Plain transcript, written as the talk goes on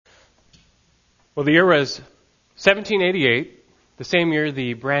Well, the year was 1788, the same year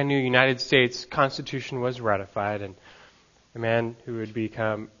the brand new United States Constitution was ratified, and a man who would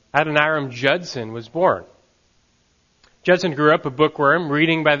become Adoniram Judson was born. Judson grew up a bookworm,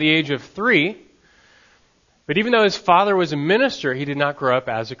 reading by the age of 3, but even though his father was a minister, he did not grow up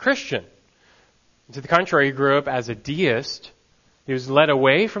as a Christian. To the contrary, he grew up as a deist. He was led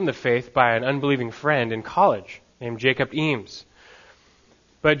away from the faith by an unbelieving friend in college named Jacob Eames.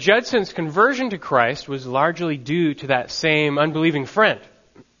 But Judson's conversion to Christ was largely due to that same unbelieving friend.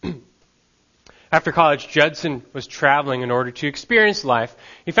 After college, Judson was traveling in order to experience life.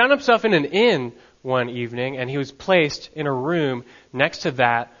 He found himself in an inn one evening, and he was placed in a room next to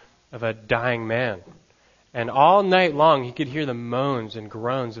that of a dying man. And all night long, he could hear the moans and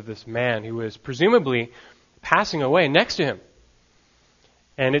groans of this man who was presumably passing away next to him.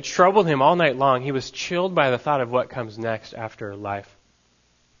 And it troubled him all night long. He was chilled by the thought of what comes next after life.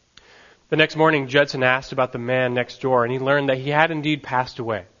 The next morning, Judson asked about the man next door, and he learned that he had indeed passed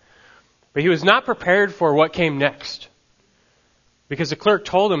away. But he was not prepared for what came next, because the clerk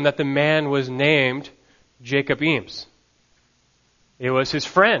told him that the man was named Jacob Eames. It was his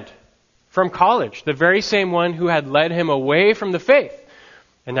friend from college, the very same one who had led him away from the faith.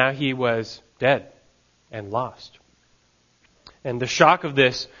 And now he was dead and lost. And the shock of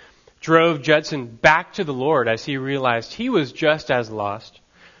this drove Judson back to the Lord as he realized he was just as lost.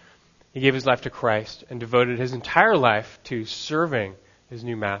 He gave his life to Christ and devoted his entire life to serving his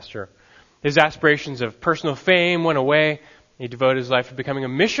new master. His aspirations of personal fame went away. He devoted his life to becoming a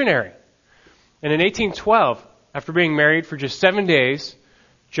missionary. And in 1812, after being married for just 7 days,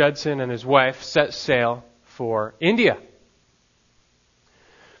 Judson and his wife set sail for India.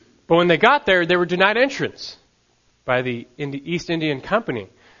 But when they got there, they were denied entrance by the East Indian Company.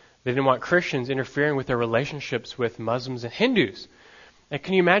 They didn't want Christians interfering with their relationships with Muslims and Hindus. And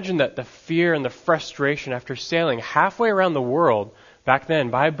can you imagine that the fear and the frustration after sailing halfway around the world back then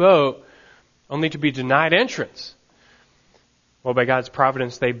by boat, only to be denied entrance? Well, by God's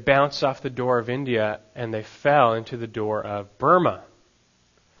providence, they bounced off the door of India and they fell into the door of Burma.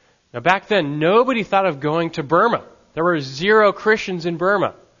 Now, back then, nobody thought of going to Burma. There were 0 Christians in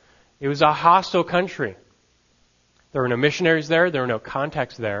Burma. It was a hostile country. There were no missionaries there. There were no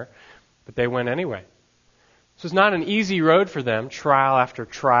contacts there. But they went anyway. This was not an easy road for them. Trial after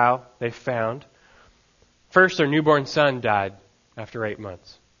trial they found. First, their newborn son died after 8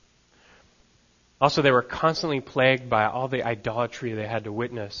 months. Also, they were constantly plagued by all the idolatry they had to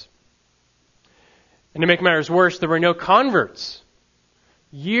witness. And to make matters worse, there were no converts.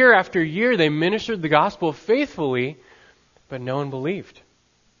 Year after year, they ministered the gospel faithfully, but no one believed.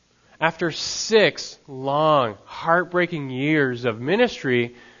 After 6 long, heartbreaking years of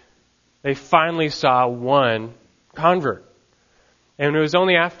ministry, they finally saw one convert. And it was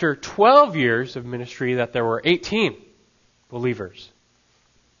only after 12 years of ministry that there were 18 believers.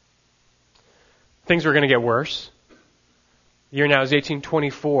 Things were going to get worse. The year now is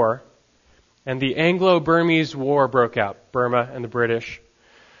 1824, and the Anglo-Burmese War broke out, Burma and the British.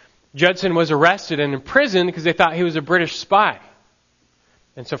 Judson was arrested and imprisoned because they thought he was a British spy.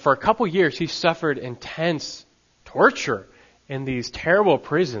 And so for a couple years, he suffered intense torture in these terrible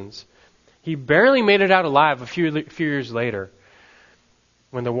prisons. He barely made it out alive a few years later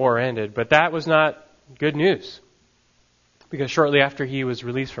when the war ended. But that was not good news, because shortly after he was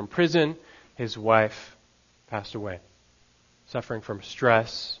released from prison, his wife passed away, suffering from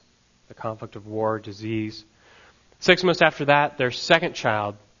stress, the conflict of war, disease. 6 months after that, their second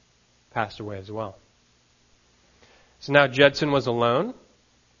child passed away as well. So now Judson was alone.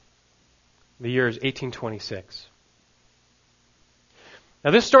 The year is 1826.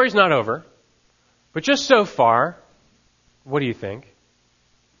 Now this story's not over, but just so far, what do you think?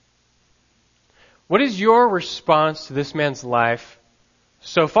 What is your response to this man's life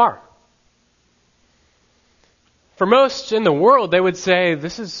so far? For most in the world, they would say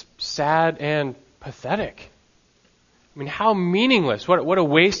this is sad and pathetic. I mean, how meaningless. What a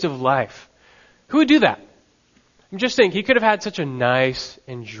waste of life. Who would do that? I mean, just think, he could have had such a nice,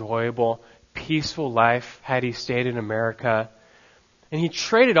 enjoyable, peaceful life had he stayed in America. And he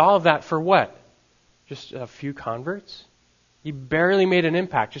traded all of that for what? Just a few converts? He barely made an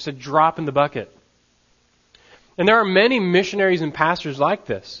impact, just a drop in the bucket. And there are many missionaries and pastors like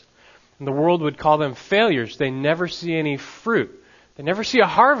this. And the world would call them failures. They never see any fruit. They never see a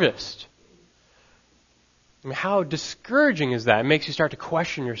harvest. I mean, how discouraging is that? It makes you start to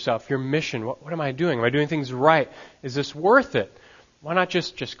question yourself, your mission. What am I doing? Am I doing things right? Is this worth it? Why not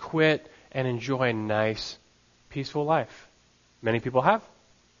just quit and enjoy a nice, peaceful life? Many people have.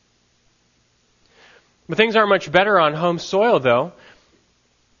 But things aren't much better on home soil, though.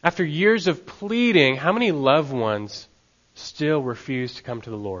 After years of pleading, how many loved ones still refuse to come to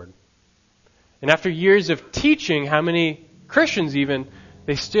the Lord? And after years of teaching, how many Christians even,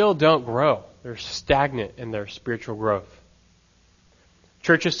 they still don't grow. They're stagnant in their spiritual growth.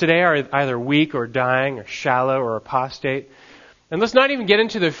 Churches today are either weak or dying or shallow or apostate. And let's not even get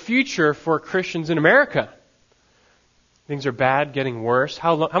into the future for Christians in America. Things are bad, getting worse.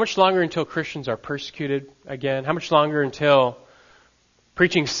 How much longer until Christians are persecuted again? How much longer until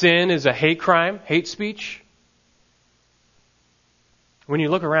preaching sin is a hate crime, hate speech? When you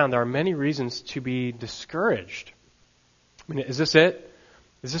look around, there are many reasons to be discouraged. I mean, is this it?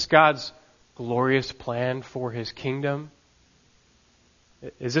 Is this God's glorious plan for His kingdom?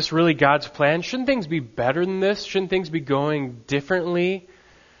 Is this really God's plan? Shouldn't things be better than this? Shouldn't things be going differently?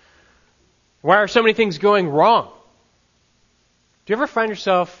 Why are so many things going wrong? Do you ever find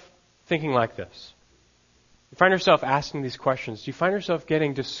yourself thinking like this? You find yourself asking these questions. Do you find yourself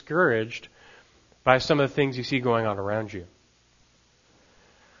getting discouraged by some of the things you see going on around you?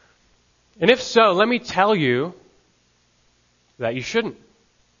 And if so, let me tell you that you shouldn't.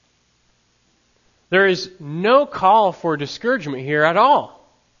 There is no call for discouragement here at all.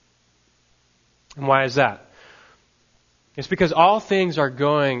 And why is that? It's because all things are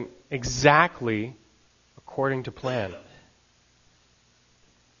going exactly according to plan.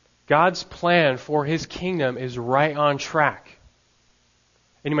 God's plan for His kingdom is right on track.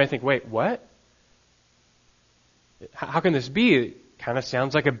 And you might think, wait, what? How can this be? It kind of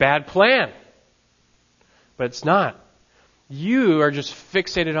sounds like a bad plan. But it's not. You are just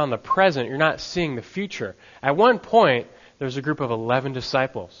fixated on the present. You're not seeing the future. At one point, there was a group of 11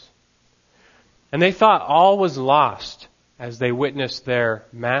 disciples. And they thought all was lost as they witnessed their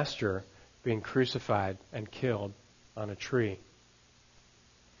master being crucified and killed on a tree.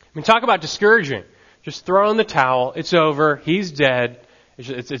 I mean, talk about discouraging. Just throw in the towel. It's over. He's dead.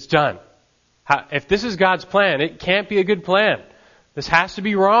 It's done. If this is God's plan, it can't be a good plan. This has to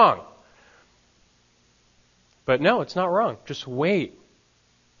be wrong. But no, it's not wrong. Just wait.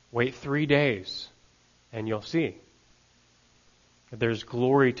 Wait 3 days, and you'll see that there's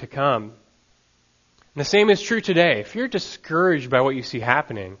glory to come. And the same is true today. If you're discouraged by what you see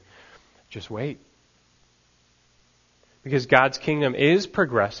happening, just wait. Because God's kingdom is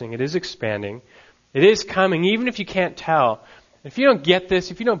progressing. It is expanding. It is coming, even if you can't tell. If you don't get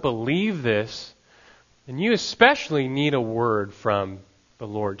this, if you don't believe this, then you especially need a word from the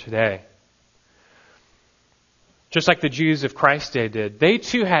Lord today. Just like the Jews of Christ's day did, they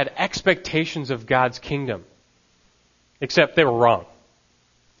too had expectations of God's kingdom, except they were wrong.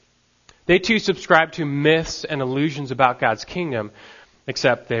 They too subscribed to myths and illusions about God's kingdom,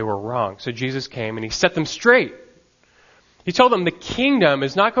 except they were wrong. So Jesus came and He set them straight. He told them the kingdom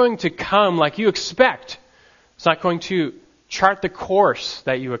is not going to come like you expect. It's not going to chart the course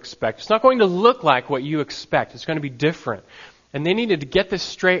that you expect. It's not going to look like what you expect. It's going to be different. And they needed to get this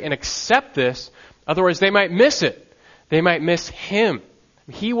straight and accept this. Otherwise, they might miss it. They might miss Him.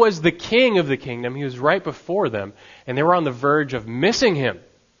 He was the king of the kingdom. He was right before them. And they were on the verge of missing Him.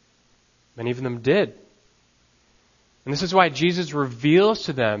 Many of them did. And this is why Jesus reveals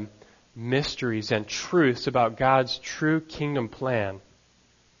to them mysteries and truths about God's true kingdom plan. And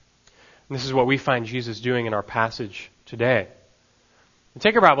this is what we find Jesus doing in our passage today. And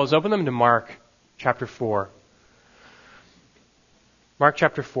take your Bibles, open them to Mark chapter 4. Mark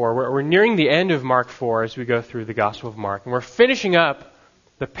chapter 4. We're nearing the end of Mark 4 as we go through the Gospel of Mark. And we're finishing up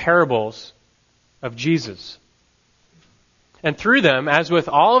the parables of Jesus. And through them, as with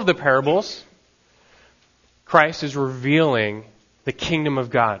all of the parables, Christ is revealing the kingdom of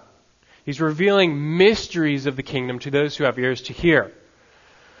God. He's revealing mysteries of the kingdom to those who have ears to hear.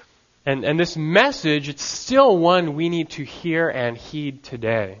 And this message, it's still one we need to hear and heed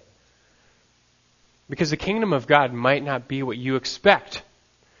today. Because the kingdom of God might not be what you expect.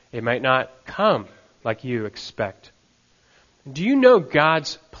 It might not come like you expect. Do you know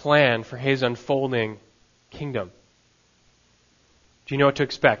God's plan for His unfolding kingdom? Do you know what to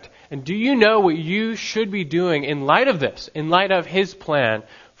expect? And do you know what you should be doing in light of this, in light of His plan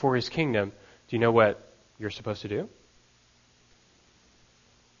for His kingdom? Do you know what you're supposed to do?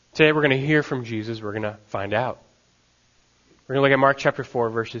 Today we're going to hear from Jesus. We're going to find out. We're going to look at Mark chapter 4,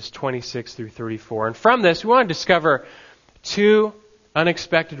 verses 26 through 34. And from this, we want to discover two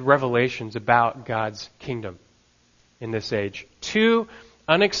unexpected revelations about God's kingdom in this age. Two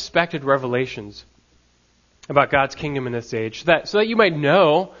unexpected revelations about God's kingdom in this age, so that you might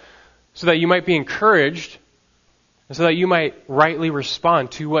know, so that you might be encouraged, and so that you might rightly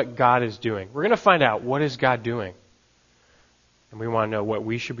respond to what God is doing. We're going to find out, what is God doing? And we want to know what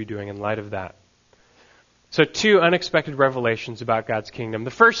we should be doing in light of that. So 2 unexpected revelations about God's kingdom.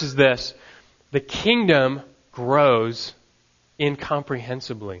 The first is this: the kingdom grows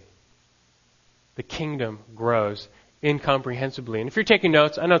incomprehensibly. The kingdom grows incomprehensibly. And if you're taking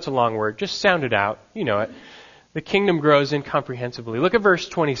notes, I know it's a long word, just sound it out. You know it. The kingdom grows incomprehensibly. Look at verse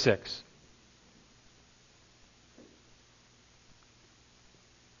 26.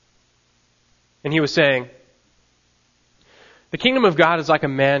 And he was saying, the kingdom of God is like a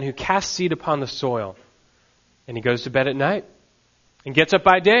man who casts seed upon the soil. And he goes to bed at night and gets up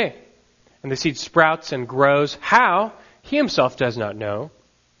by day. And the seed sprouts and grows. How? He himself does not know.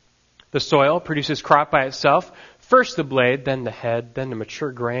 The soil produces crop by itself. First the blade, then the head, then the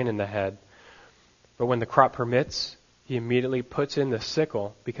mature grain in the head. But when the crop permits, he immediately puts in the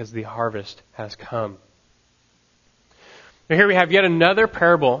sickle because the harvest has come. Now here we have yet another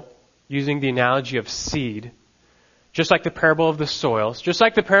parable using the analogy of seed, just like the parable of the soils, just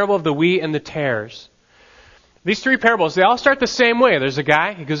like the parable of the wheat and the tares. These 3 parables, they all start the same way. There's a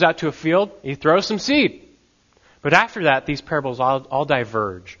guy, he goes out to a field, he throws some seed. But after that, these parables all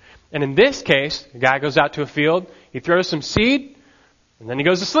diverge. And in this case, the guy goes out to a field, he throws some seed, and then he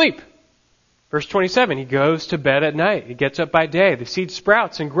goes to sleep. Verse 27, he goes to bed at night. He gets up by day. The seed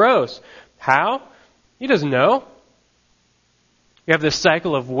sprouts and grows. How? He doesn't know. You have this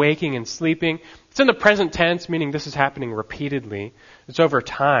cycle of waking and sleeping. It's in the present tense, meaning this is happening repeatedly. It's over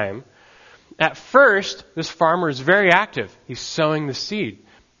time. At first, this farmer is very active. He's sowing the seed.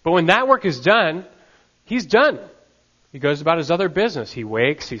 But when that work is done, he's done. He goes about his other business. He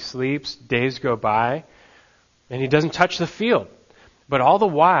wakes, he sleeps, days go by, and he doesn't touch the field. But all the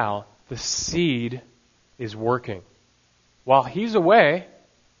while, the seed is working. While he's away,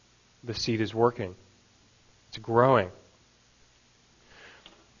 the seed is working. It's growing.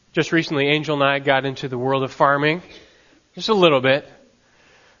 Just recently, Angel and I got into the world of farming. Just a little bit.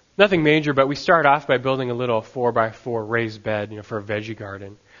 Nothing major, but we start off by building a little 4x4 raised bed, for a veggie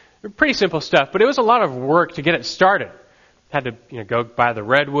garden. Pretty simple stuff, but it was a lot of work to get it started. Had to, go buy the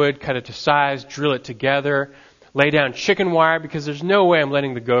redwood, cut it to size, drill it together, lay down chicken wire because there's no way I'm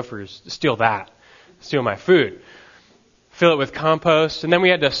letting the gophers steal my food. Fill it with compost, and then we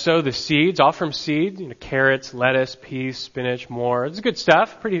had to sow the seeds, all from seed, carrots, lettuce, peas, spinach, more. It's good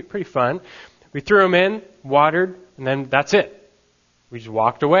stuff, pretty fun. We threw them in, watered, and then that's it. We just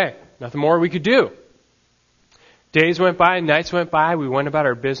walked away. Nothing more we could do. Days went by, nights went by, we went about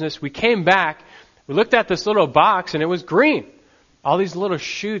our business. We came back, we looked at this little box, and it was green. All these little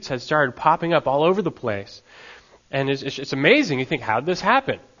shoots had started popping up all over the place. And it's amazing. You think, how did this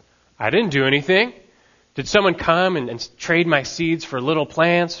happen? I didn't do anything. Did someone come and trade my seeds for little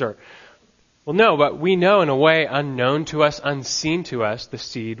plants? Well, no, but we know in a way unknown to us, unseen to us, the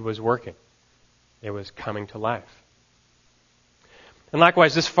seed was working. It was coming to life. And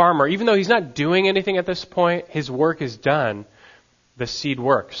likewise, this farmer, even though he's not doing anything at this point, his work is done. The seed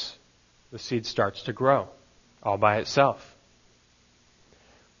works. The seed starts to grow all by itself.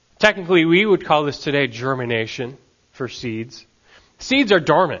 Technically, we would call this today germination for seeds. Seeds are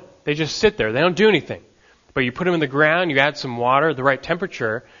dormant. They just sit there. They don't do anything. But you put them in the ground, you add some water, the right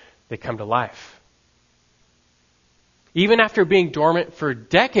temperature, they come to life. Even after being dormant for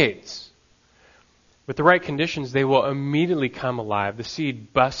decades, with the right conditions, they will immediately come alive. The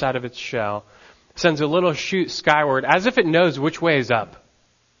seed busts out of its shell, sends a little shoot skyward as if it knows which way is up,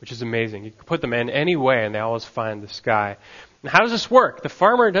 which is amazing. You can put them in any way and they always find the sky. And how does this work? The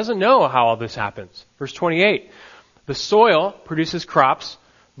farmer doesn't know how all this happens. Verse 28, the soil produces crops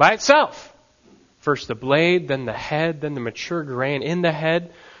by itself. First the blade, then the head, then the mature grain in the head.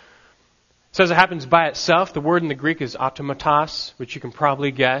 It says it happens by itself. The word in the Greek is automatos, which you can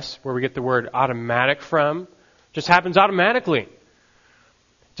probably guess where we get the word automatic from. It just happens automatically.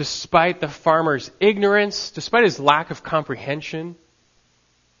 Despite the farmer's ignorance, despite his lack of comprehension,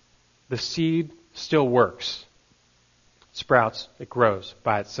 the seed still works. It sprouts, it grows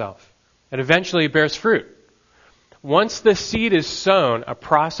by itself. And eventually it bears fruit. Once the seed is sown, a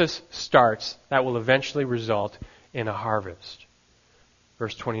process starts that will eventually result in a harvest.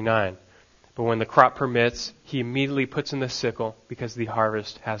 Verse 29. But when the crop permits, he immediately puts in the sickle because the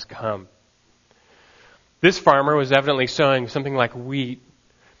harvest has come. This farmer was evidently sowing something like wheat.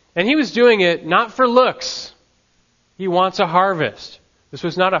 And he was doing it not for looks. He wants a harvest. This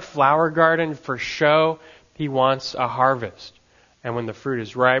was not a flower garden for show. He wants a harvest. And when the fruit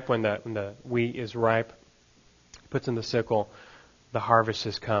is ripe, when the wheat is ripe, he puts in the sickle, the harvest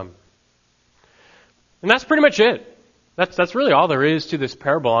has come. And that's pretty much it. That's really all there is to this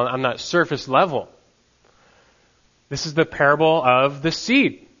parable on that surface level. This is the parable of the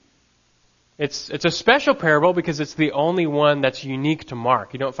seed. It's a special parable because it's the only one that's unique to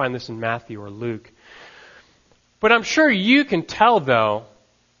Mark. You don't find this in Matthew or Luke. But I'm sure you can tell, though,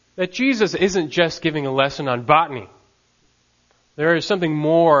 that Jesus isn't just giving a lesson on botany. There is something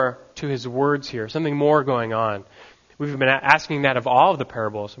more to his words here, something more going on. We've been asking that of all of the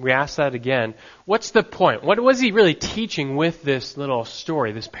parables. We ask that again. What's the point? What was he really teaching with this little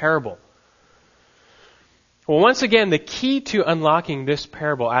story, this parable? Well, once again, the key to unlocking this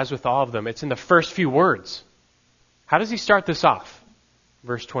parable, as with all of them, it's in the first few words. How does he start this off?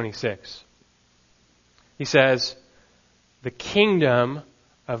 Verse 26. He says, "The kingdom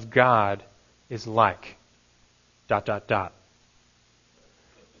of God is like... ...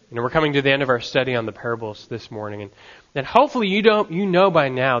 We're coming to the end of our study on the parables this morning, and hopefully you know by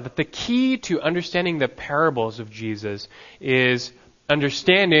now that the key to understanding the parables of Jesus is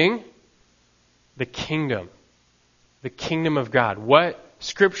understanding the kingdom of God. What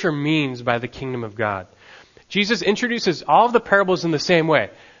Scripture means by the kingdom of God. Jesus introduces all of the parables in the same way.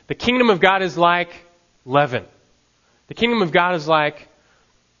 The kingdom of God is like leaven. The kingdom of God is like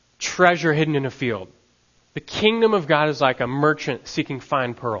treasure hidden in a field. The kingdom of God is like a merchant seeking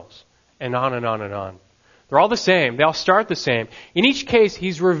fine pearls. And on and on and on. They're all the same. They all start the same. In each case,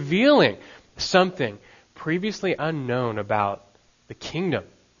 he's revealing something previously unknown about the kingdom.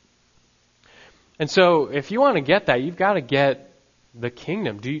 And so, if you want to get that, you've got to get the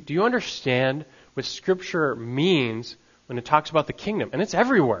kingdom. Do you understand what Scripture means when it talks about the kingdom? And it's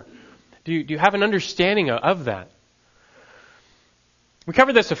everywhere. Do you have an understanding of that? We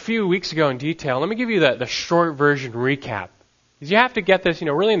covered this a few weeks ago in detail. Let me give you the short version recap. Because you have to get this,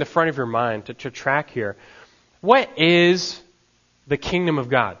 really in the front of your mind to track here. What is the kingdom of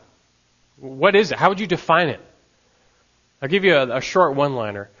God? What is it? How would you define it? I'll give you a short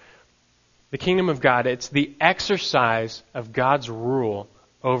one-liner. The kingdom of God, it's the exercise of God's rule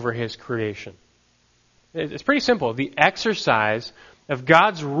over His creation. It's pretty simple. The exercise of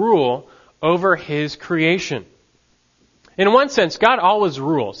God's rule over His creation. In one sense, God always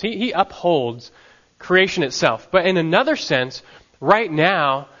rules. He upholds creation itself. But in another sense, right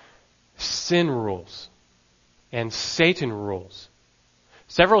now, sin rules. And Satan rules.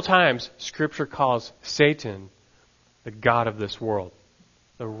 Several times, Scripture calls Satan the god of this world.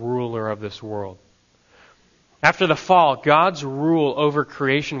 The ruler of this world. After the fall, God's rule over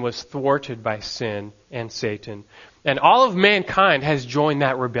creation was thwarted by sin and Satan. And all of mankind has joined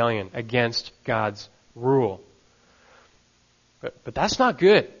that rebellion against God's rule. But that's not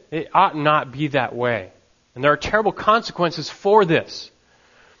good. It ought not be that way. And there are terrible consequences for this.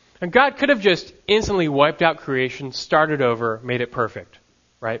 And God could have just instantly wiped out creation, started over, made it perfect.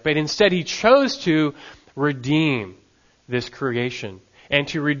 Right? But instead He chose to redeem this creation. And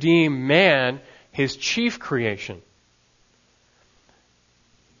to redeem man, His chief creation.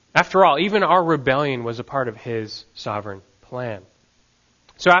 After all, even our rebellion was a part of His sovereign plan.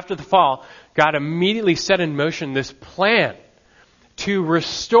 So after the fall, God immediately set in motion this plan to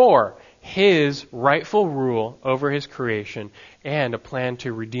restore His rightful rule over His creation and a plan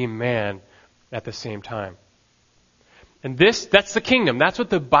to redeem man at the same time. And that's the kingdom. That's what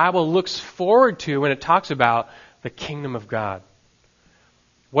the Bible looks forward to when it talks about the kingdom of God.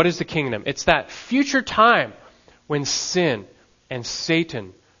 What is the kingdom? It's that future time when sin and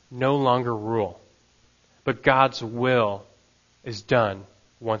Satan no longer rule. But God's will is done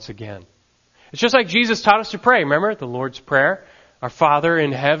once again. It's just like Jesus taught us to pray. Remember the Lord's Prayer? Our Father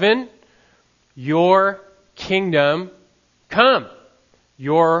in heaven, your kingdom come.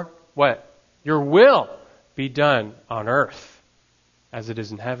 Your what? Your will be done on earth as it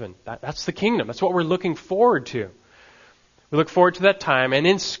is in heaven. That's the kingdom. That's what we're looking forward to. We look forward to that time. And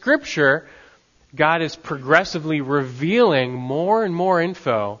in Scripture, God is progressively revealing more and more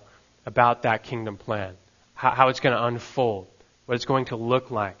info about that kingdom plan. How it's going to unfold. What it's going to look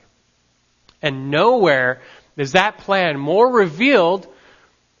like. And nowhere is that plan more revealed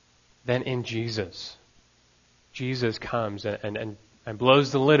than in Jesus. Jesus comes and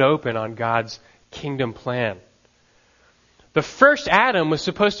blows the lid open on God's kingdom plan. The first Adam was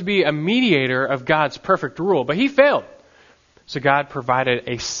supposed to be a mediator of God's perfect rule, but he failed. So God provided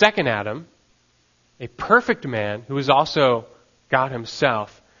a second Adam, a perfect man who is also God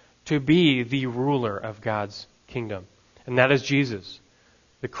Himself, to be the ruler of God's kingdom. And that is Jesus,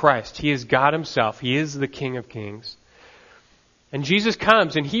 the Christ. He is God Himself. He is the King of Kings. And Jesus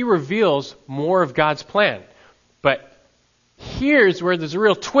comes and He reveals more of God's plan. But here's where there's a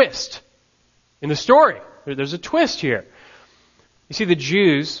real twist in the story. There's a twist here. You see, the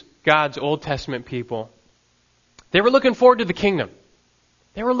Jews, God's Old Testament people, they were looking forward to the kingdom.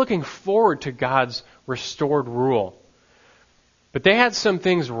 They were looking forward to God's restored rule. But they had some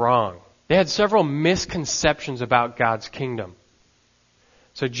things wrong. They had several misconceptions about God's kingdom.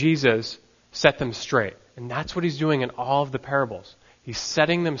 So Jesus set them straight. And that's what he's doing in all of the parables. He's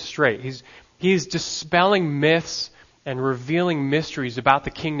setting them straight. He's dispelling myths and revealing mysteries about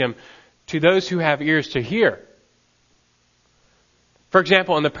the kingdom to those who have ears to hear. For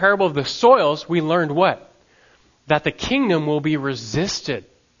example, in the parable of the soils, we learned what? That the kingdom will be resisted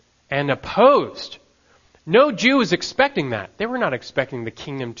and opposed. No Jew was expecting that. They were not expecting the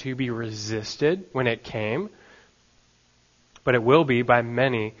kingdom to be resisted when it came. But it will be by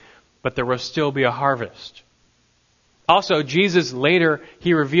many, but there will still be a harvest. Also, Jesus later,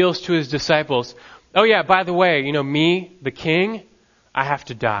 he reveals to his disciples, oh yeah, by the way, me, the king, I have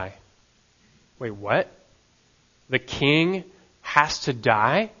to die. Wait, what? The king has to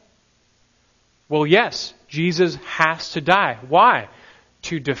die? Well, yes, Jesus has to die. Why?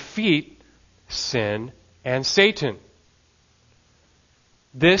 To defeat sin and Satan.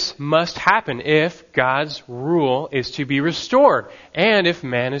 This must happen if God's rule is to be restored and if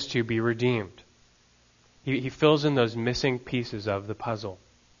man is to be redeemed. He fills in those missing pieces of the puzzle.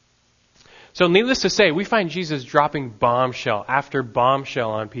 So needless to say, we find Jesus dropping bombshell after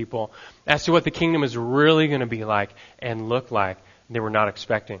bombshell on people as to what the kingdom is really going to be like and look like they were not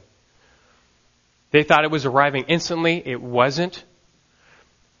expecting. They thought it was arriving instantly. It wasn't.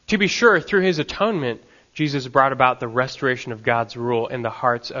 To be sure, through his atonement, Jesus brought about the restoration of God's rule in the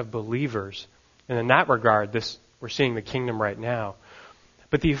hearts of believers. And in that regard, we're seeing the kingdom right now.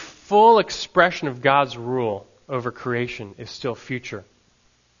 But the full expression of God's rule over creation is still future.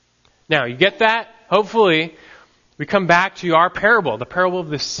 Now, you get that? Hopefully, we come back to our parable, the parable of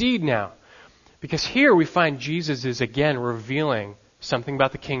the seed now. Because here we find Jesus is again revealing something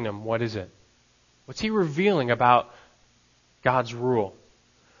about the kingdom. What is it? What's he revealing about God's rule?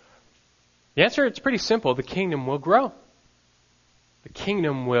 The answer, it's pretty simple. The kingdom will grow. The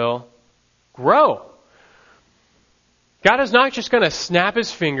kingdom will grow. God is not just going to snap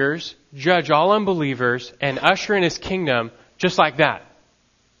his fingers, judge all unbelievers, and usher in his kingdom just like that.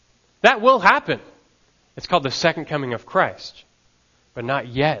 That will happen. It's called the second coming of Christ. But not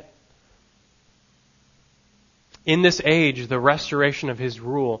yet. In this age, the restoration of his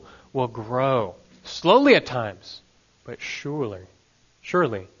rule will grow. Slowly at times, but surely.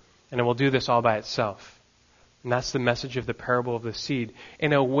 And it will do this all by itself. And that's the message of the parable of the seed.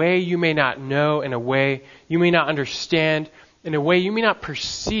 In a way you may not know, in a way you may not understand, in a way you may not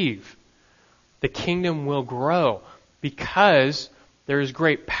perceive, the kingdom will grow because there is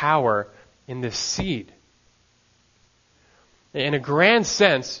great power in this seed. In a grand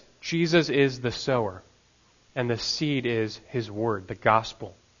sense, Jesus is the sower, and the seed is his word, the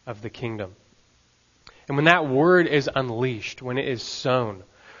gospel of the kingdom. And when that word is unleashed, when it is sown,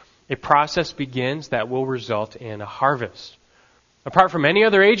 a process begins that will result in a harvest. Apart from any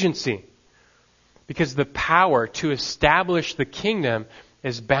other agency, because the power to establish the kingdom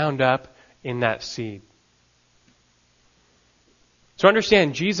is bound up in that seed. So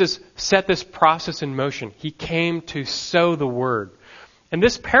understand, Jesus set this process in motion. He came to sow the word. And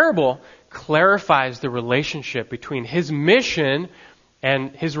this parable clarifies the relationship between his mission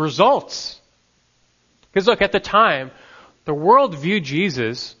and his results. Because look, at the time, the world viewed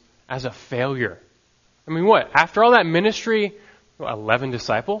Jesus as a failure. I mean, what? After all that ministry, 11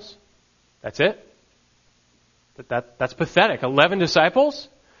 disciples? That's it? That's pathetic. 11 disciples?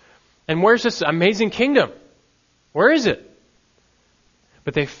 And where's this amazing kingdom? Where is it?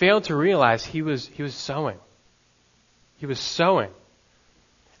 But they failed to realize he was sowing. He was sowing.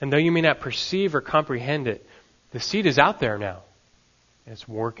 And though you may not perceive or comprehend it, the seed is out there now. And it's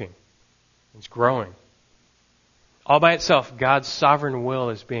working. It's growing. All by itself, God's sovereign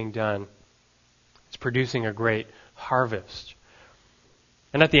will is being done. It's producing a great harvest.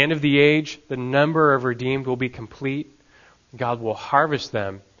 And at the end of the age, the number of redeemed will be complete. God will harvest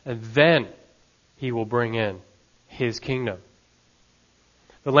them, and then he will bring in his kingdom.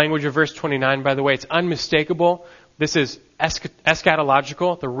 The language of verse 29, by the way, it's unmistakable. This is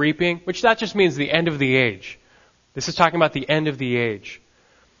eschatological, the reaping, which that just means the end of the age. This is talking about the end of the age.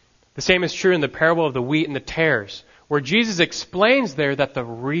 The same is true in the parable of the wheat and the tares, where Jesus explains there that the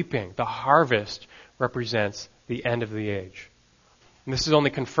reaping, the harvest, represents the end of the age. And this is only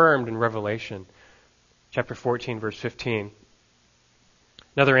confirmed in Revelation chapter 14, verse 15.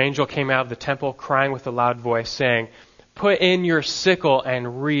 Another angel came out of the temple crying with a loud voice, saying, "Put in your sickle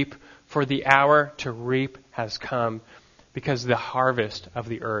and reap, for the hour to reap has come, because the harvest of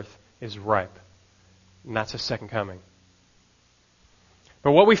the earth is ripe." And that's his second coming.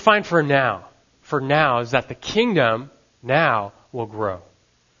 But what we find for now is that the kingdom now will grow.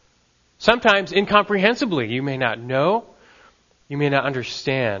 Sometimes incomprehensibly. You may not know, you may not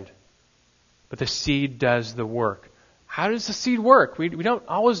understand, but the seed does the work. How does the seed work? We don't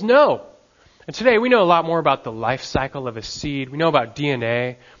always know. And today we know a lot more about the life cycle of a seed. We know about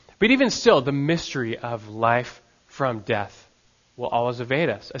DNA. But even still, the mystery of life from death will always evade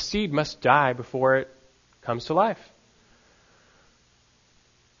us. A seed must die before it comes to life.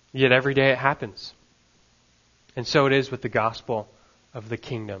 Yet every day it happens. And so it is with the gospel of the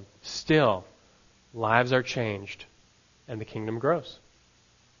kingdom. Still, lives are changed and the kingdom grows.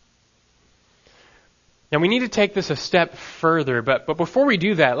 Now we need to take this a step further, but before we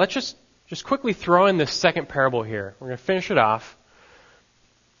do that, let's just quickly throw in this second parable here. We're going to finish it off.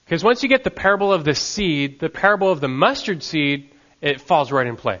 Because once you get the parable of the seed, the parable of the mustard seed, it falls right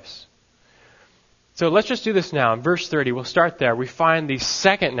in place. So let's just do this now. In verse 30, we'll start there. We find the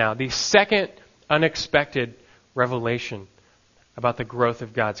second unexpected revelation about the growth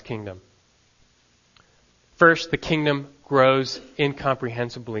of God's kingdom. First, the kingdom grows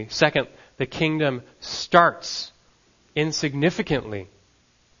incomprehensibly. Second, the kingdom starts insignificantly.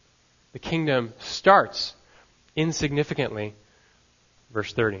 The kingdom starts insignificantly.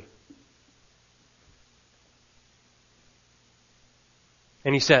 Verse 30.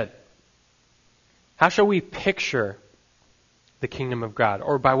 And he said, how shall we picture the kingdom of God?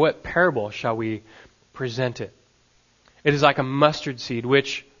 Or by what parable shall we present it? It is like a mustard seed,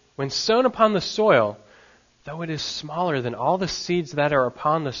 which, when sown upon the soil, though it is smaller than all the seeds that are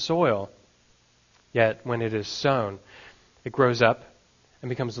upon the soil, yet when it is sown, it grows up and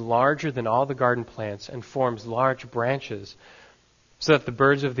becomes larger than all the garden plants and forms large branches, so that the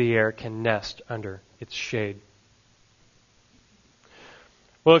birds of the air can nest under its shade.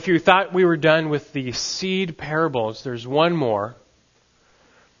 Well, if you thought we were done with the seed parables, there's one more.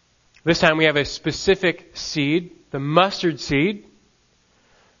 This time we have a specific seed, the mustard seed.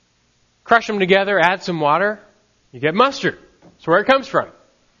 Crush them together, add some water, you get mustard. That's where it comes from.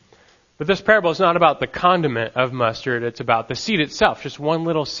 But this parable is not about the condiment of mustard, it's about the seed itself, just one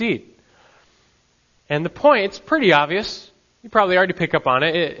little seed. And the point, it's pretty obvious. You probably already pick up on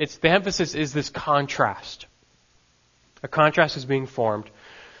it. It's the emphasis is this contrast. A contrast is being formed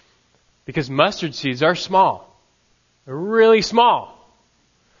because mustard seeds are small. They're really small.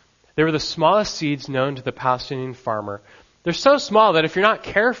 They were the smallest seeds known to the Palestinian farmer. They're so small that if you're not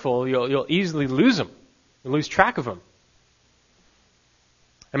careful, you'll easily lose them. You'll lose track of them.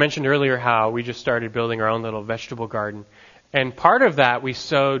 I mentioned earlier how we just started building our own little vegetable garden. And part of that we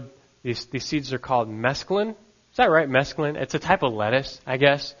sowed, these seeds are called mesclun. Is that right? Mesclun? It's a type of lettuce, I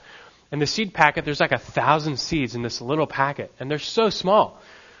guess. And the seed packet, there's like 1,000 seeds in this little packet. And they're so small.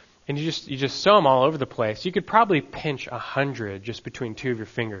 And you just sow them all over the place. You could probably pinch 100 just between two of your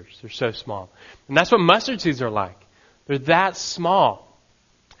fingers. They're so small. And that's what mustard seeds are like. They're that small.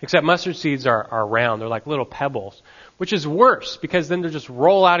 Except mustard seeds are round. They're like little pebbles. Which is worse because then they'll just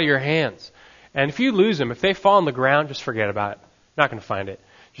roll out of your hands. And if you lose them, if they fall on the ground, just forget about it. You're not going to find it.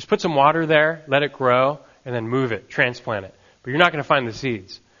 Just put some water there, let it grow, and then move it, transplant it. But you're not going to find the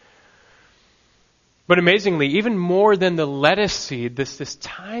seeds. But amazingly, even more than the lettuce seed, this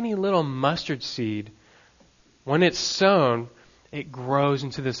tiny little mustard seed, when it's sown, it grows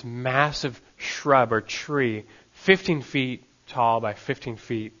into this massive shrub or tree, 15 feet tall by 15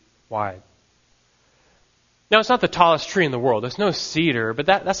 feet wide. Now, it's not the tallest tree in the world. There's no cedar, but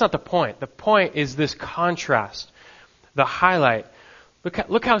that's not the point. The point is this contrast, the highlight.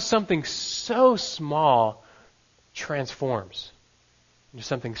 Look how something so small transforms into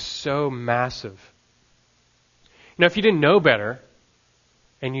something so massive. You know, if you didn't know better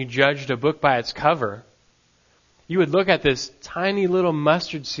and you judged a book by its cover, you would look at this tiny little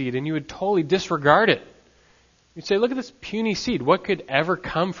mustard seed and you would totally disregard it. You'd say, look at this puny seed. What could ever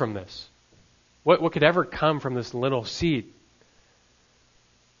come from this? What could ever come from this little seed?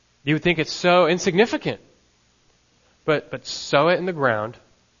 You would think it's so insignificant. But sow it in the ground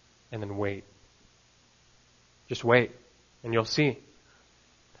and then wait. Just wait and you'll see.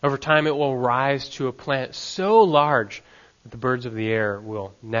 Over time it will rise to a plant so large that the birds of the air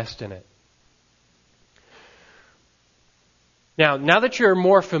will nest in it. Now that you're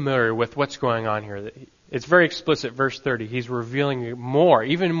more familiar with what's going on here, it's very explicit, verse 30. He's revealing more,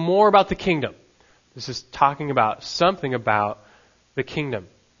 even more about the kingdom. This is talking about something about the kingdom.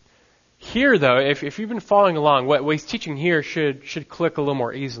 Here, though, if you've been following along, what he's teaching here should click a little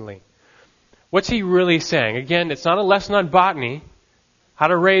more easily. What's he really saying? Again, it's not a lesson on botany, how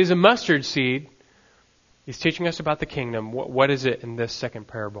to raise a mustard seed. He's teaching us about the kingdom. What is it in this second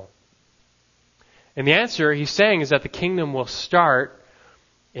parable? And the answer he's saying is that the kingdom will start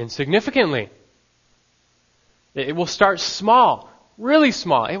insignificantly. It will start small, really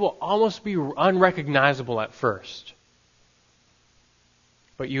small. It will almost be unrecognizable at first.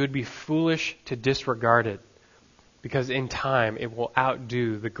 But you would be foolish to disregard it. because in time it will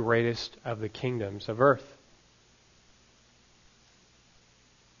outdo the greatest of the kingdoms of earth.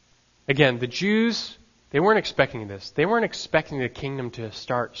 Again, the Jews, they weren't expecting this. They weren't expecting the kingdom to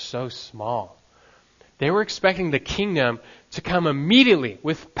start so small. They were expecting the kingdom to come immediately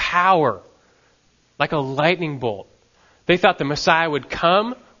with power, like a lightning bolt. They thought the Messiah would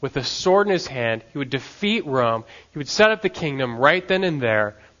come with a sword in his hand. He would defeat Rome. He would set up the kingdom right then and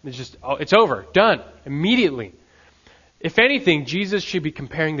there. It's over, done, immediately. If anything, Jesus should be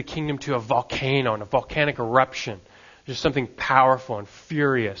comparing the kingdom to a volcano and a volcanic eruption. Just something powerful and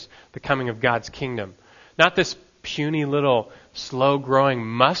furious, the coming of God's kingdom. Not this puny little slow-growing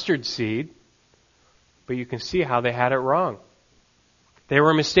mustard seed, but you can see how they had it wrong. They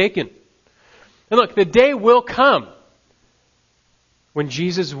were mistaken. And look, the day will come when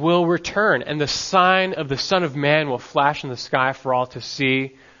Jesus will return and the sign of the Son of Man will flash in the sky for all to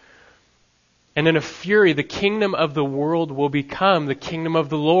see. And in a fury, the kingdom of the world will become the kingdom of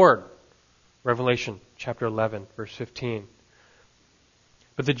the Lord. Revelation chapter 11, verse 15.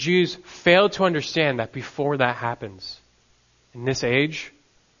 But the Jews failed to understand that before that happens, in this age,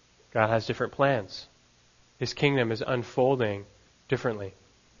 God has different plans. His kingdom is unfolding differently.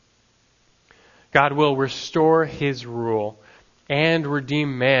 God will restore His rule and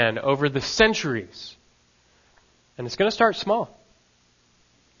redeem man over the centuries. And it's going to start small.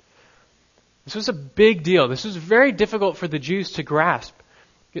 This was a big deal. This was very difficult for the Jews to grasp.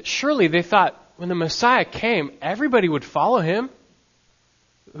 Surely they thought when the Messiah came, everybody would follow Him.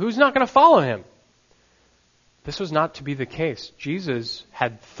 Who's not going to follow Him? This was not to be the case. Jesus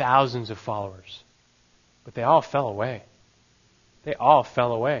had thousands of followers, but they all fell away. They all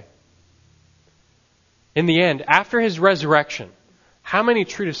fell away. In the end, after His resurrection, how many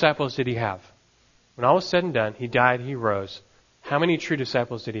true disciples did He have? When all was said and done, He died, He rose. How many true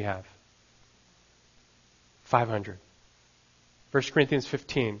disciples did He have? 500. 1 Corinthians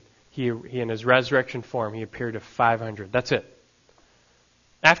 15, he in His resurrection form, He appeared to 500. That's it.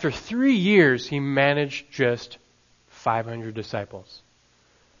 After 3 years, He managed just 500 disciples.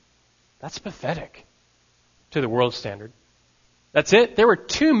 That's pathetic to the world standard. That's it. There were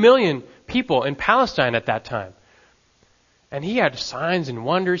 2 million people in Palestine at that time. And He had signs and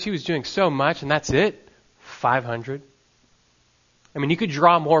wonders. He was doing so much, and that's it. 500. I mean, you could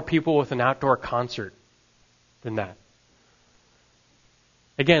draw more people with an outdoor concert than that.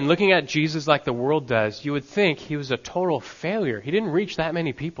 Again, looking at Jesus like the world does, you would think He was a total failure. He didn't reach that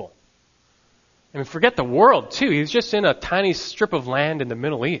many people. I mean, forget the world, too. He was just in a tiny strip of land in the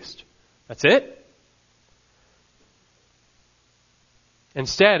Middle East. That's it.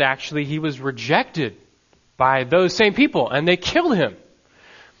 Instead, actually, He was rejected by those same people, and they killed Him.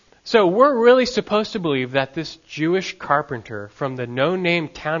 So we're really supposed to believe that this Jewish carpenter from the no-name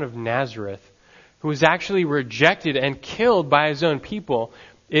town of Nazareth, who was actually rejected and killed by his own people,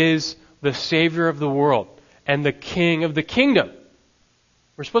 is the Savior of the world and the King of the kingdom.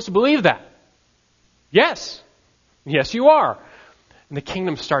 We're supposed to believe that. Yes. Yes, you are. And the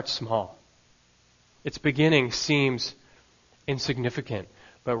kingdom starts small. Its beginning seems insignificant,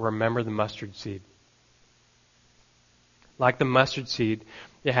 but remember the mustard seed. Like the mustard seed,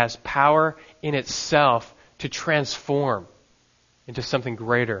 it has power in itself to transform into something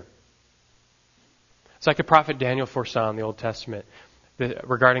greater. It's like the prophet Daniel foresaw in the Old Testament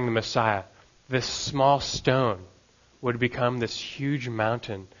regarding the Messiah. This small stone would become this huge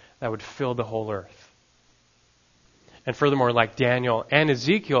mountain that would fill the whole earth. And furthermore, like Daniel and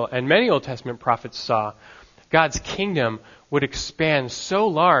Ezekiel and many Old Testament prophets saw, God's kingdom would expand so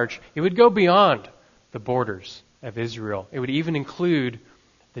large, it would go beyond the borders of Israel. It would even include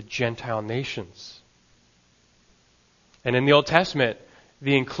the Gentile nations. And in the Old Testament,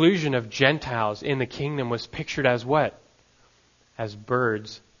 the inclusion of Gentiles in the kingdom was pictured as what? As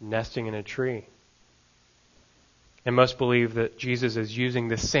birds nesting in a tree. And most believe that Jesus is using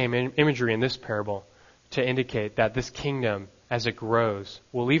the same imagery in this parable to indicate that this kingdom, as it grows,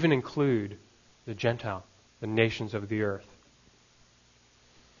 will even include the Gentile, the nations of the earth.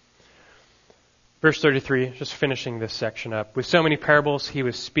 Verse 33, just finishing this section up. With so many parables, He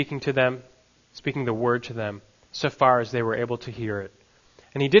was speaking to them, speaking the word to them, so far as they were able to hear it.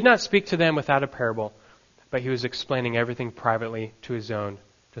 And He did not speak to them without a parable, but He was explaining everything privately to His own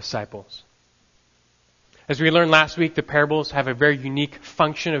disciples. As we learned last week, the parables have a very unique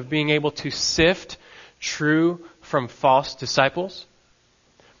function of being able to sift true from false disciples.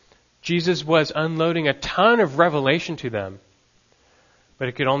 Jesus was unloading a ton of revelation to them, but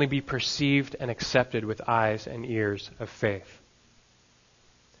it could only be perceived and accepted with eyes and ears of faith.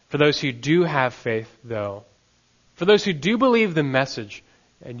 For those who do have faith, though, for those who do believe the message,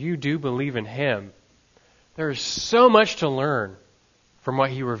 and you do believe in Him, there is so much to learn from what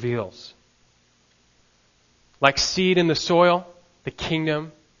he reveals. Like seed in the soil, the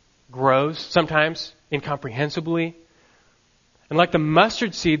kingdom grows, sometimes incomprehensibly. And like the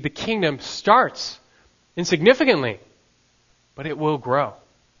mustard seed, the kingdom starts insignificantly, but it will grow.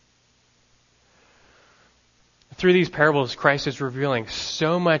 Through these parables, Christ is revealing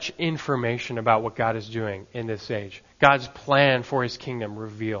so much information about what God is doing in this age. God's plan for his kingdom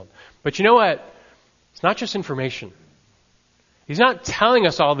revealed. But you know what? It's not just information. He's not telling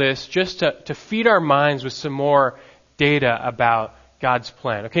us all this just to feed our minds with some more data about God's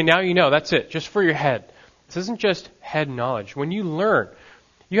plan. Okay, now you know, that's it, just for your head. This isn't just head knowledge. When you learn,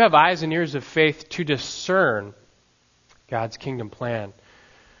 you have eyes and ears of faith to discern God's kingdom plan.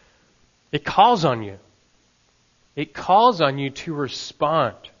 It calls on you. It calls on you to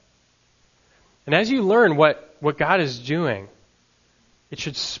respond. And as you learn what God is doing, it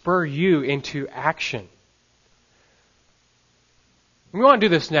should spur you into action. We want to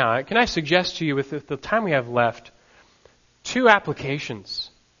do this now. Can I suggest to you, with the time we have left, 2 applications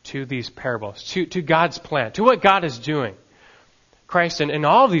to these parables, to God's plan, to what God is doing. Christ, in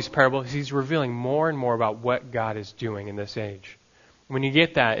all of these parables, he's revealing more and more about what God is doing in this age. When you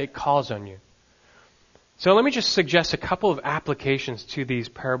get that, it calls on you. So let me just suggest a couple of applications to these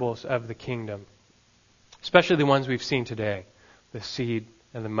parables of the kingdom, especially the ones we've seen today, the seed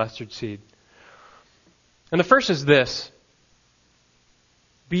and the mustard seed. And the first is this: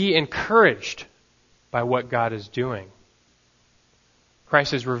 be encouraged by what God is doing.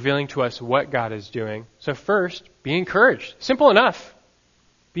 Christ is revealing to us what God is doing. So first, be encouraged. Simple enough.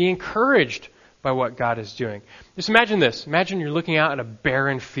 Be encouraged by what God is doing. Just imagine this. Imagine you're looking out at a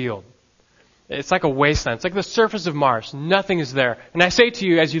barren field. It's like a wasteland. It's like the surface of Mars. Nothing is there. And I say to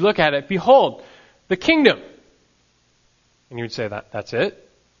you, as you look at it, behold, the kingdom. And you would say, that's it?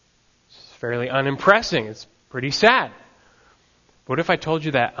 It's fairly unimpressing. It's pretty sad. What if I told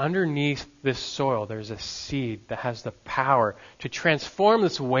you that underneath this soil there's a seed that has the power to transform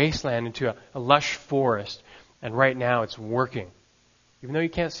this wasteland into a lush forest, and right now it's working, even though you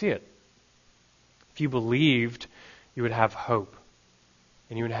can't see it? If you believed, you would have hope,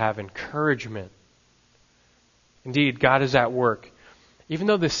 and you would have encouragement. Indeed, God is at work. Even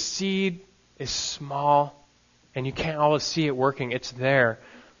though the seed is small and you can't always see it working, it's there.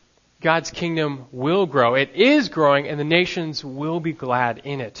 God's kingdom will grow. It is growing, and the nations will be glad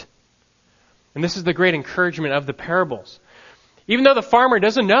in it. And this is the great encouragement of the parables. Even though the farmer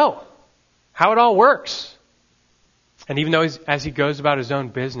doesn't know how it all works, and even though as he goes about his own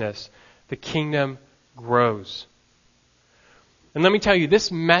business, the kingdom grows. And let me tell you,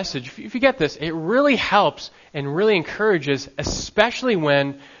 this message, if you get this, it really helps and really encourages, especially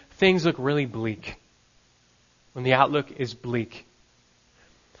when things look really bleak, when the outlook is bleak.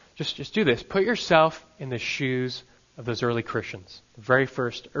 Just do this. Put yourself in the shoes of those early Christians, the very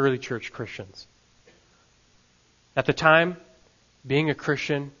first early church Christians. At the time, being a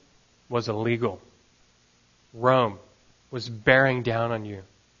Christian was illegal. Rome was bearing down on you.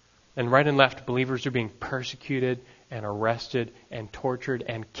 And right and left, believers are being persecuted and arrested and tortured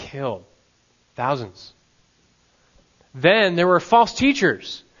and killed. Thousands. Then there were false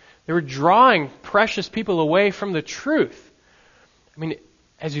teachers. They were drawing precious people away from the truth. I mean,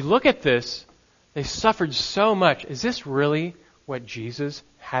 as you look at this, they suffered so much. Is this really what Jesus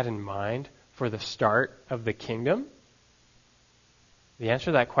had in mind for the start of the kingdom? The answer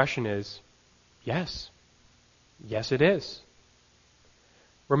to that question is yes. Yes, it is.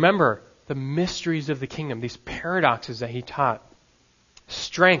 Remember the mysteries of the kingdom, these paradoxes that he taught.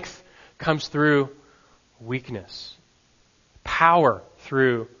 Strength comes through weakness. Power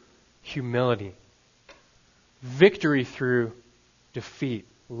through humility. Victory through defeat.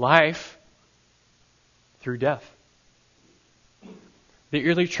 Life through death. The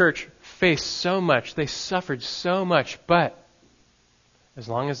early church faced so much. They suffered so much. But as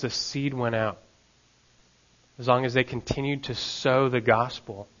long as the seed went out, as long as they continued to sow the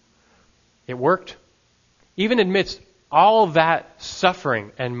gospel, it worked. Even amidst all that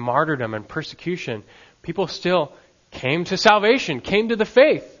suffering and martyrdom and persecution, people still came to salvation, came to the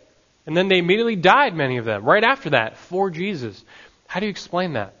faith. And then they immediately died, many of them, right after that, for Jesus. How do you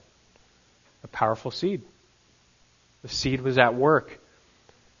explain that? A powerful seed. The seed was at work.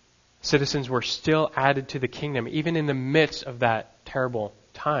 Citizens were still added to the kingdom, even in the midst of that terrible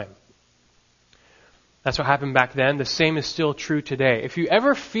time. That's what happened back then. The same is still true today. If you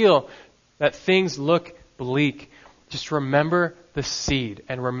ever feel that things look bleak, just remember the seed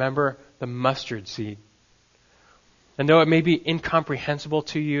and remember the mustard seed. And though it may be incomprehensible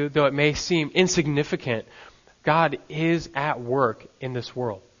to you, though it may seem insignificant, God is at work in this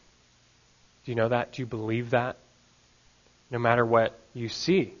world. Do you know that? Do you believe that? No matter what you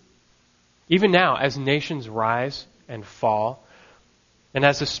see. Even now, as nations rise and fall, and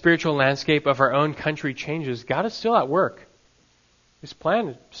as the spiritual landscape of our own country changes, God is still at work. His plan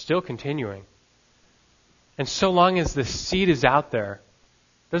is still continuing. And so long as the seed is out there,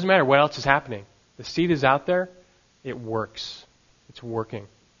 doesn't matter what else is happening. The seed is out there, it works. It's working.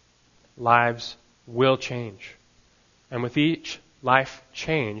 Lives will change. And with each life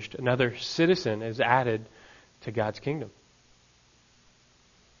changed, another citizen is added to God's kingdom.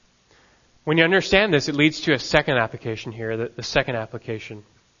 When you understand this, it leads to a second application here, the second application.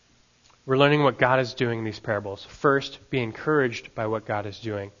 We're learning what God is doing in these parables. First, be encouraged by what God is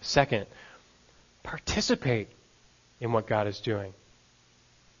doing. Second, participate in what God is doing.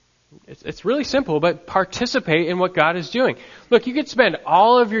 It's really simple, but participate in what God is doing. Look, you could spend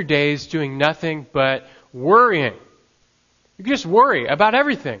all of your days doing nothing but worrying. You could just worry about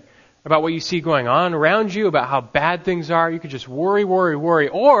everything, about what you see going on around you, about how bad things are. You could just worry.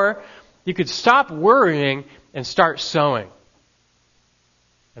 Or you could stop worrying and start sowing.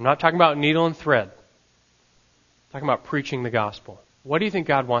 I'm not talking about needle and thread. I'm talking about preaching the gospel. What do you think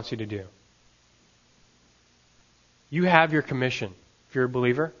God wants you to do? You have your commission. If you're a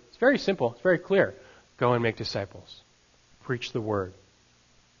believer, it's very simple. It's very clear. Go and make disciples. Preach the word.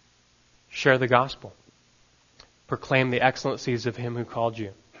 Share the gospel. Proclaim the excellencies of Him who called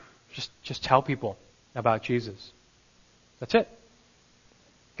you. Just tell people about Jesus. That's it.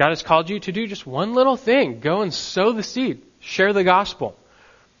 God has called you to do just one little thing. Go and sow the seed. Share the gospel.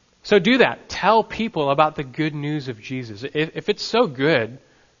 So do that. Tell people about the good news of Jesus. If it's so good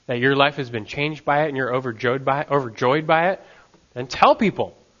that your life has been changed by it and you're overjoyed by it, then tell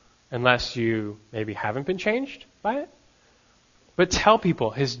people, unless you maybe haven't been changed by it. But tell people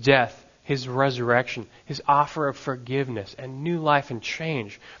His death, His resurrection, His offer of forgiveness and new life and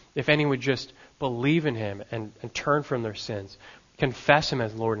change. If any would just believe in Him and turn from their sins. Confess Him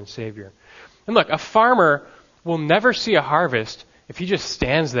as Lord and Savior. And look, a farmer will never see a harvest if he just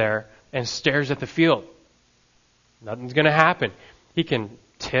stands there and stares at the field. Nothing's going to happen. He can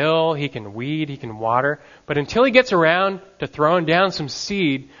till, he can weed, he can water, but until he gets around to throwing down some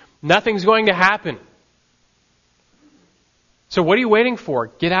seed, nothing's going to happen. So what are you waiting for?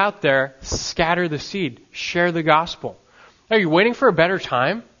 Get out there, scatter the seed, share the gospel. Are you waiting for a better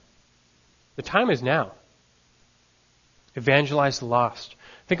time? The time is now. Evangelize the lost.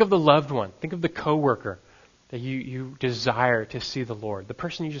 Think of the loved one. Think of the coworker that you desire to see the Lord. The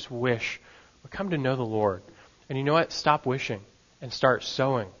person you just wish would come to know the Lord. And you know what? Stop wishing and start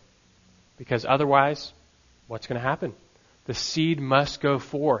sowing. Because otherwise, what's going to happen? The seed must go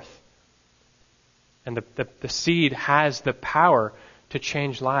forth. And the seed has the power to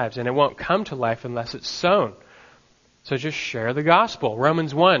change lives. And it won't come to life unless it's sown. So just share the gospel.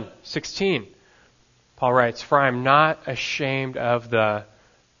 Romans 1:16. Paul writes, "For I am not ashamed of the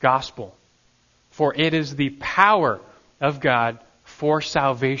gospel, for it is the power of God for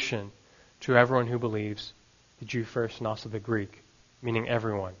salvation to everyone who believes, the Jew first and also the Greek," meaning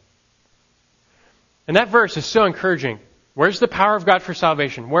everyone. And that verse is so encouraging. Where's the power of God for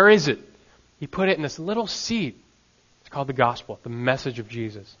salvation? Where is it? He put it in this little seed. It's called the gospel, the message of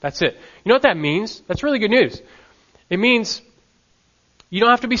Jesus. That's it. You know what that means? That's really good news. It means you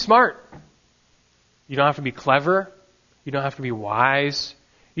don't have to be smart. You don't have to be clever. You don't have to be wise.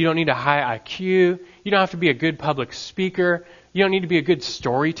 You don't need a high IQ. You don't have to be a good public speaker. You don't need to be a good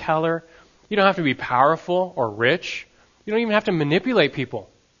storyteller. You don't have to be powerful or rich. You don't even have to manipulate people.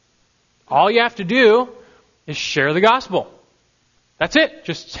 All you have to do is share the gospel. That's it.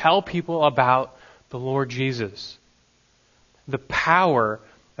 Just tell people about the Lord Jesus. The power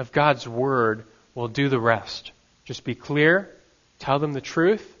of God's word will do the rest. Just be clear. Tell them the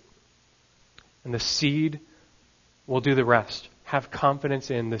truth. And the seed will do the rest. Have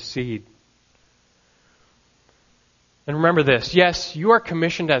confidence in the seed. And remember this. Yes, you are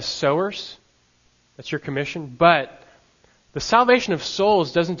commissioned as sowers. That's your commission. But the salvation of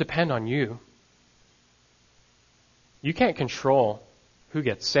souls doesn't depend on you. You can't control who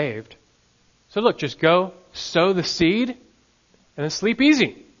gets saved. So look, just go sow the seed and then sleep easy.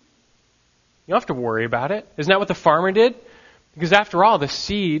 You don't have to worry about it. Isn't that what the farmer did? Because after all, the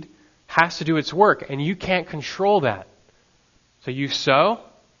seed has to do its work, and you can't control that. So you sow,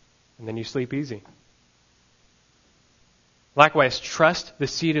 and then you sleep easy. Likewise, trust the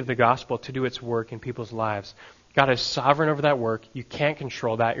seed of the gospel to do its work in people's lives. God is sovereign over that work. You can't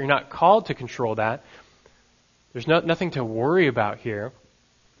control that. You're not called to control that. There's nothing to worry about here.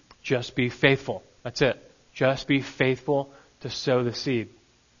 Just be faithful. That's it. Just be faithful to sow the seed.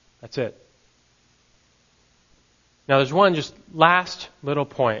 That's it. Now there's one just last little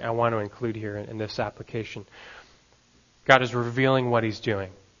point I want to include here in this application. God is revealing what He's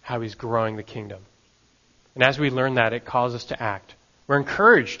doing, how He's growing the kingdom. And as we learn that, it calls us to act. We're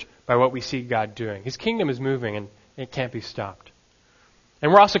encouraged by what we see God doing. His kingdom is moving and it can't be stopped.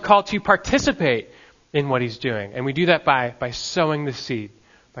 And we're also called to participate in what He's doing. And we do that by sowing the seed,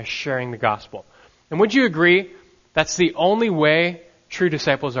 by sharing the gospel. And would you agree that's the only way true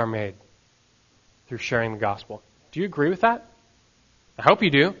disciples are made? Through sharing the gospel. Do you agree with that? I hope you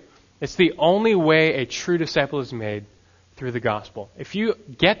do. It's the only way a true disciple is made, through the gospel. If you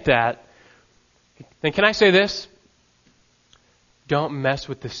get that, then can I say this? Don't mess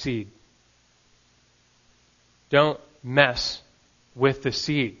with the seed. Don't mess with the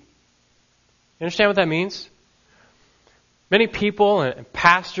seed. You understand what that means? Many people and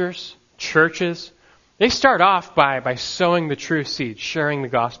pastors, churches, they start off by sowing the true seed, sharing the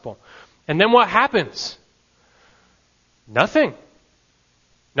gospel. And then what happens? Nothing.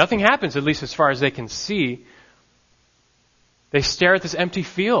 Nothing happens, at least as far as they can see. They stare at this empty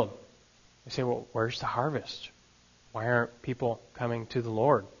field. They say, well, where's the harvest? Why aren't people coming to the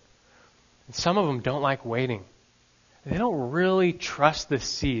Lord? And some of them don't like waiting. They don't really trust the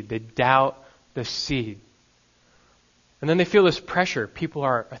seed. They doubt the seed. And then they feel this pressure. People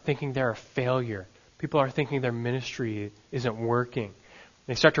are thinking they're a failure. People are thinking their ministry isn't working.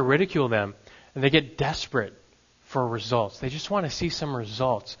 They start to ridicule them, and they get desperate for results. They just want to see some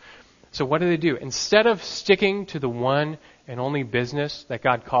results. So what do? Instead of sticking to the one and only business that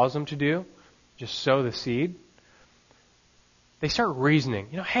God calls them to do, just sow the seed, they start reasoning.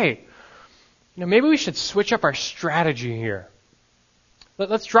 Hey, maybe we should switch up our strategy here.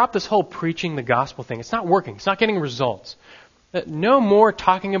 Let's drop this whole preaching the gospel thing. It's not working. It's not getting results. No more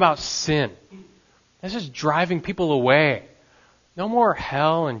talking about sin. That's just driving people away. No more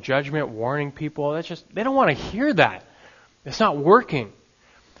hell and judgment warning people. They don't want to hear that. It's not working.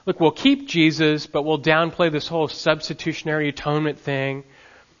 Look, we'll keep Jesus, but we'll downplay this whole substitutionary atonement thing.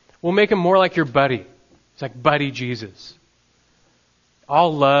 We'll make Him more like your buddy. It's like buddy Jesus.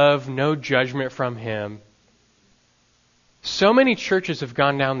 All love, no judgment from Him. So many churches have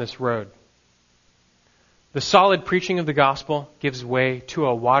gone down this road. The solid preaching of the gospel gives way to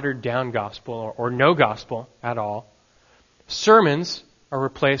a watered-down gospel or no gospel at all. Sermons are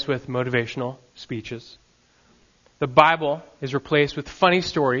replaced with motivational speeches. The Bible is replaced with funny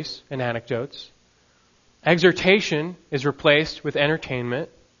stories and anecdotes. Exhortation is replaced with entertainment.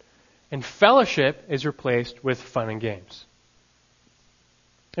 And fellowship is replaced with fun and games.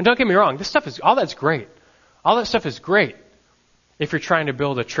 And don't get me wrong, all that's great. All that stuff is great if you're trying to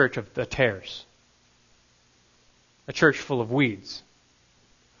build a church of the tares. A church full of weeds.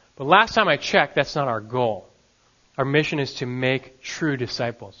 But last time I checked, that's not our goal. Our mission is to make true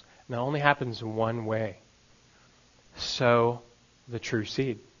disciples. And that only happens in one way. Sow the true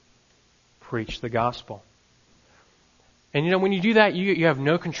seed. Preach the gospel. And when you do that, you have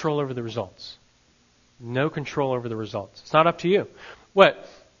no control over the results. No control over the results. It's not up to you. What?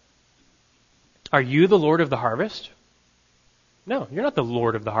 Are you the Lord of the harvest? No, you're not the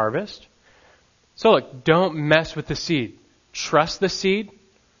Lord of the harvest. So look, don't mess with the seed. Trust the seed.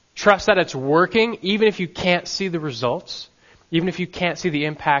 Trust that it's working, even if you can't see the results, even if you can't see the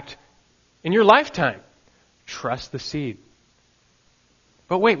impact in your lifetime. Trust the seed.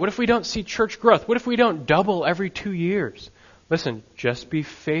 But wait, what if we don't see church growth? What if we don't double every 2 years? Listen, just be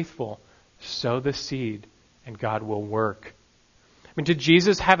faithful. Sow the seed, and God will work. Did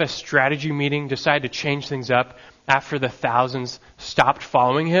Jesus have a strategy meeting, decide to change things up after the thousands stopped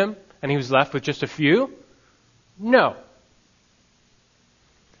following Him, and He was left with just a few? No.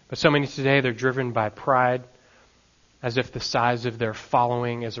 But so many today, they're driven by pride, as if the size of their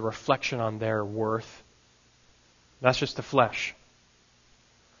following is a reflection on their worth. That's just the flesh.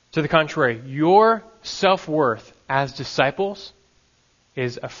 To the contrary, your self-worth as disciples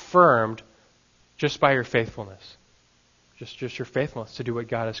is affirmed just by your faithfulness. Just your faithfulness to do what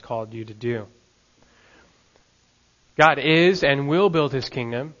God has called you to do. God is and will build His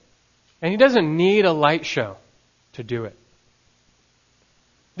kingdom, and He doesn't need a light show to do it.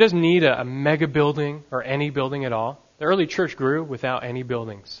 He doesn't need a mega building or any building at all. The early church grew without any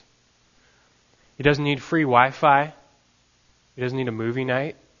buildings. He doesn't need free Wi-Fi. He doesn't need a movie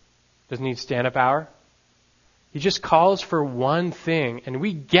night. Doesn't need stand-up hour. He just calls for one thing, and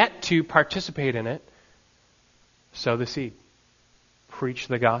we get to participate in it. Sow the seed. Preach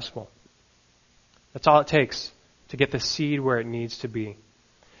the gospel. That's all it takes to get the seed where it needs to be.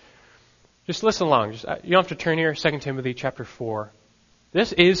 Just listen along. You don't have to turn here. 2 Timothy chapter 4.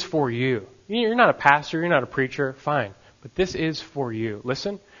 This is for you. You're not a pastor. You're not a preacher. Fine. But this is for you.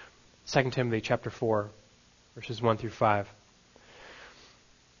 Listen. 2 Timothy chapter 4, verses 1 through 5.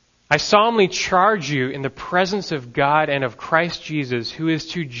 I solemnly charge you in the presence of God and of Christ Jesus, who is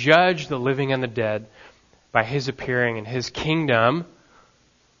to judge the living and the dead by his appearing in his kingdom.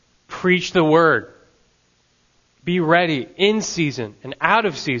 Preach the word. Be ready in season and out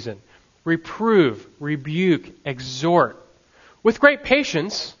of season. Reprove, rebuke, exhort with great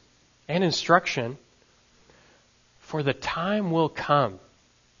patience and instruction. For the time will come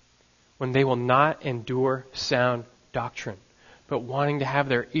when they will not endure sound doctrine, but wanting to have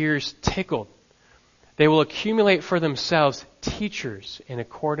their ears tickled, they will accumulate for themselves teachers in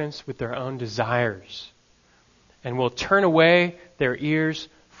accordance with their own desires, and will turn away their ears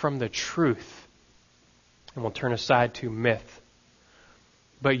from the truth, and will turn aside to myth.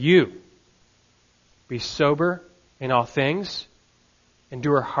 But you, be sober in all things,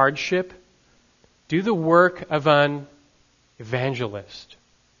 endure hardship, do the work of an evangelist,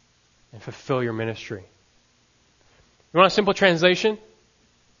 and fulfill your ministry. You want a simple translation?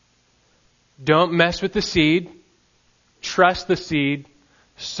 Don't mess with the seed. Trust the seed.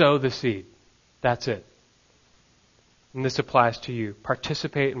 Sow the seed. That's it. And this applies to you.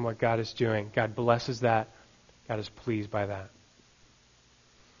 Participate in what God is doing. God blesses that. God is pleased by that.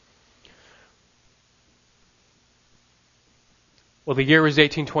 Well, the year was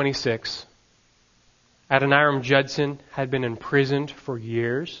 1826. Adoniram Judson had been imprisoned for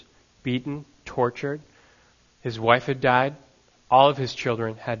years, beaten, tortured. His wife had died. All of his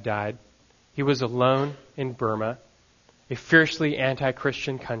children had died. He was alone in Burma, a fiercely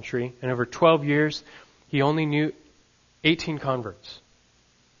anti-Christian country. And over 12 years, he only knew 18 converts.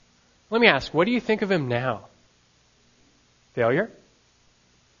 Let me ask, what do you think of him now? Failure?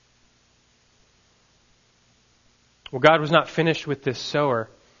 Well, God was not finished with this sower.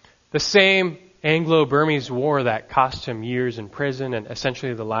 The same Anglo-Burmese war that cost him years in prison and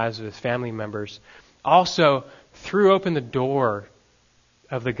essentially the lives of his family members also threw open the door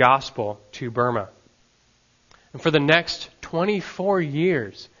of the gospel to Burma. And for the next 24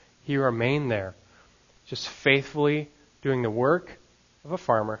 years, he remained there, just faithfully doing the work of a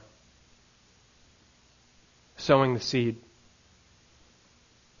farmer, sowing the seed.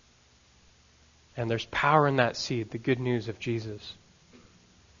 And there's power in that seed, the good news of Jesus.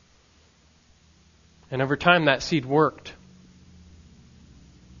 And over time, that seed worked.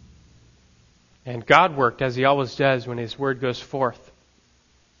 And God worked, as he always does when his word goes forth.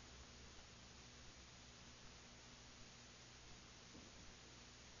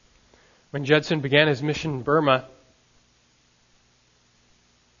 When Judson began his mission in Burma,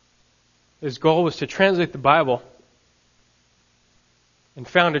 his goal was to translate the Bible and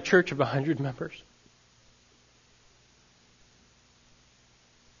found a church of 100 members.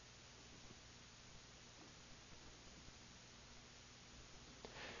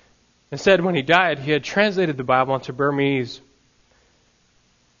 Instead, when he died, he had translated the Bible into Burmese.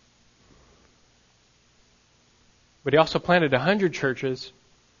 But he also planted 100 churches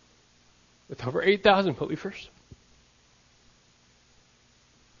with over 8,000 believers.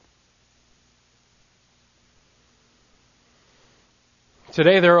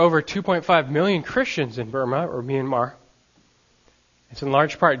 Today, there are over 2.5 million Christians in Burma or Myanmar. It's in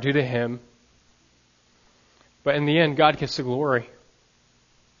large part due to him. But in the end, God gets the glory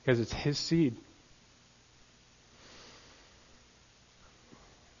because it's his seed.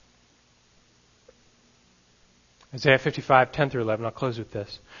 Isaiah 55, 10 through 11. I'll close with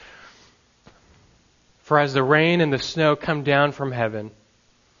this. For as the rain and the snow come down from heaven,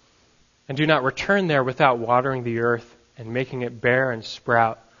 and do not return there without watering the earth and making it bear and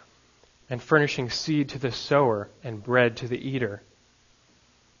sprout, and furnishing seed to the sower and bread to the eater,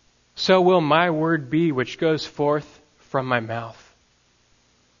 so will my word be which goes forth from my mouth.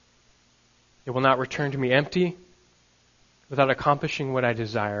 It will not return to me empty, without accomplishing what I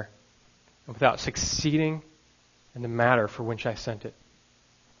desire, and without succeeding in the matter for which I sent it.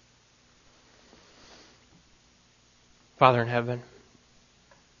 Father in heaven,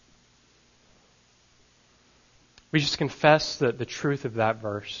 we just confess the truth of that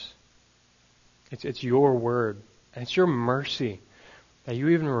verse. It's your word, and it's your mercy that you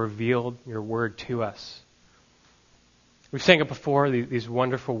even revealed your word to us. We've sang it before, these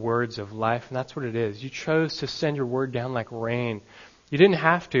wonderful words of life, and that's what it is. You chose to send your word down like rain. You didn't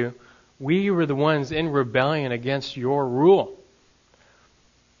have to. We were the ones in rebellion against your rule.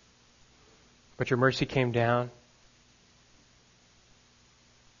 But your mercy came down.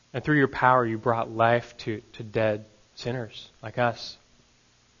 And through your power, you brought life to dead sinners like us.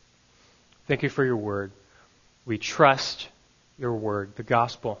 Thank you for your word. We trust your word, the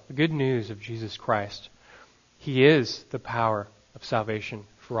gospel, the good news of Jesus Christ. He is the power of salvation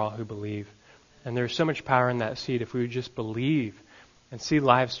for all who believe. And there's so much power in that seed if we would just believe and see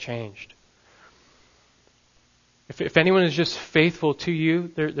lives changed. If anyone is just faithful to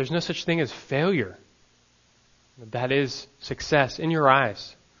you, there's no such thing as failure. That is success in your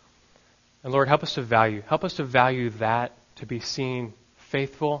eyes. And Lord, help us to value that, to be seen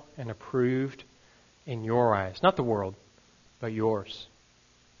faithful and approved in your eyes. Not the world, but yours.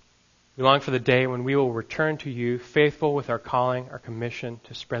 We long for the day when we will return to you, faithful with our calling, our commission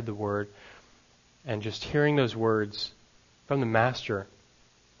to spread the word, and just hearing those words from the Master,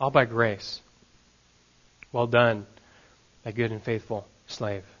 all by grace. Well done, thy good and faithful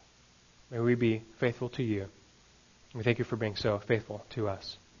slave. May we be faithful to you. We thank you for being so faithful to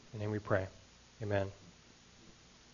us. In your name we pray. Amen.